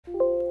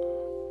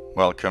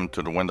Welcome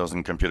to the Windows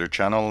and Computer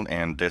channel,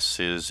 and this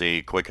is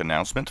a quick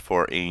announcement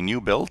for a new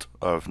build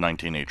of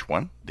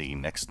 19H1, the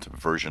next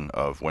version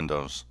of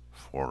Windows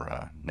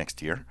for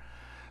next year.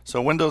 So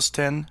Windows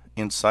 10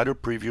 Insider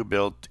Preview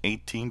build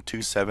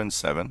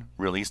 18277,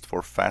 released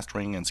for Fast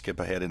Ring and Skip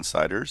Ahead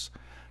insiders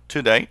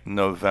today,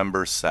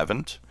 November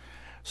 7th.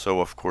 So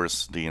of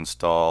course the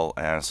install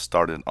has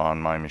started on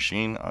my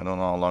machine. I don't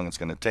know how long it's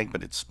going to take,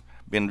 but it's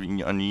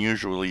been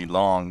unusually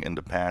long in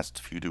the past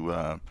few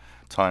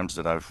times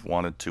that I've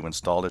wanted to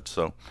install it.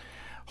 So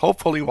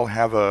hopefully we'll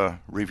have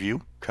a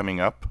review coming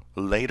up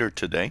later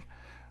today.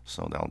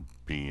 So that'll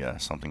be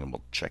something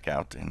we'll check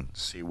out and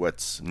see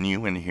what's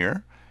new in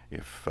here,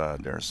 if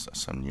there's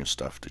some new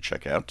stuff to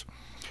check out.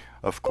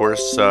 Of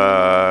course,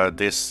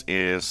 this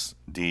is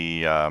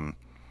the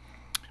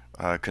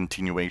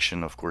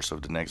continuation, of course,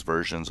 of the next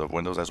versions of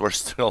Windows, as we're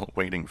still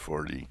waiting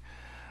for the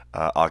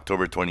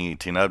October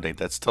 2018 update.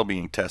 That's still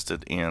being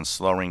tested in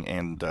Slow Ring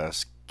and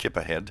Skip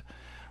Ahead,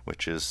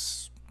 which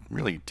is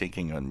really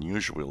taking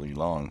unusually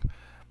long.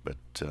 But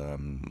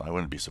I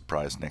wouldn't be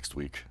surprised next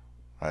week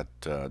at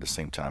the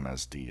same time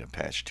as the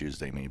Patch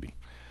Tuesday, maybe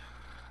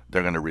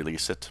they're going to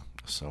release it.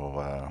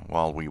 So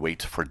while we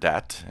wait for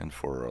that, and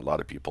for a lot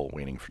of people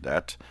waiting for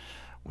that,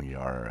 we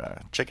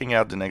are checking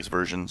out the next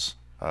versions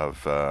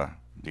of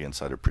the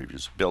Insider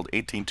Previews. Build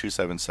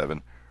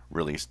 18277,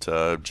 released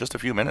just a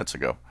few minutes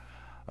ago,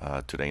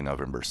 today,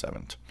 November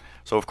 7th.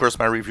 So of course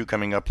my review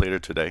coming up later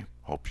today.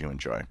 Hope you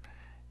enjoy.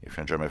 If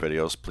you enjoy my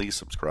videos, please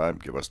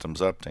subscribe, give us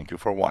thumbs up. Thank you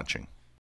for watching.